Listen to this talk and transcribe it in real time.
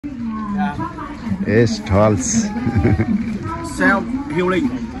Yes, stalls. Self-healing.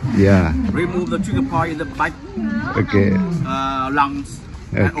 Yeah. Remove the trigger point in the back, Okay. lungs,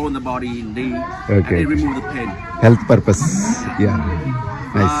 and all the body, knee, Okay. and remove the pain. Health purpose. Yeah.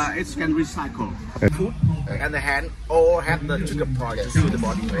 Nice. It can recycle. Foot and the hand all have the trigger point to the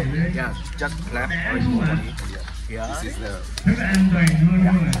body. Yeah, just clap or remove body. Yeah. This is the.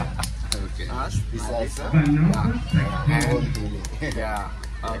 Okay. This also. Yeah. And yeah.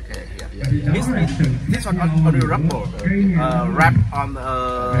 Okay. Yeah. This one on the rubber. Wrap on the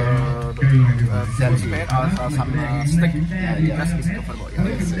space or some stick. Just is comfortable.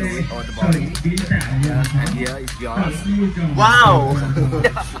 Yeah. On the body. And here is yours. Wow!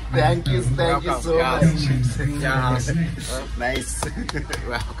 Thank you so much. Yeah. Nice.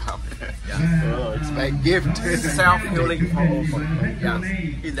 Welcome. Oh, it's my gift. Self-healing for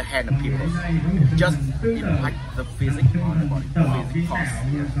in the hand of people. Just impact the physics on the body.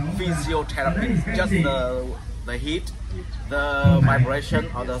 Physiotherapy, just the heat, the vibration,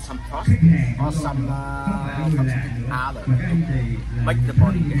 or some thrust, or something other. Make the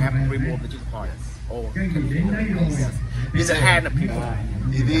body have remove the trigger points. Yes. It's a hand of people.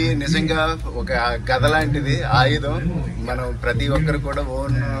 ఇది నిజంగా ఒక కథ లాంటిది ఆయుధం. మనం ప్రతి ఒక్కరు కూడా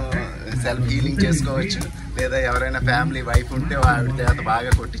ఓన్ సెల్ఫ్ హీలింగ్ చేసుకోవచ్చు. లేదా ఎవరైనా ఫ్యామిలీ వైఫ్ ఉంటే ఆవిడ చేత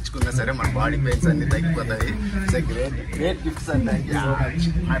బాగా కొట్టించుకున్నా సరే మన బాడీ పెయిన్స్ అన్ని తగ్గిపోతాయి. It's a great gifts and thank you so much.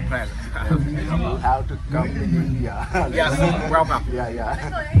 My pleasure. You have to come in India. Yes, welcome. Yeah.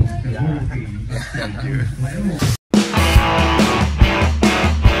 Thank you.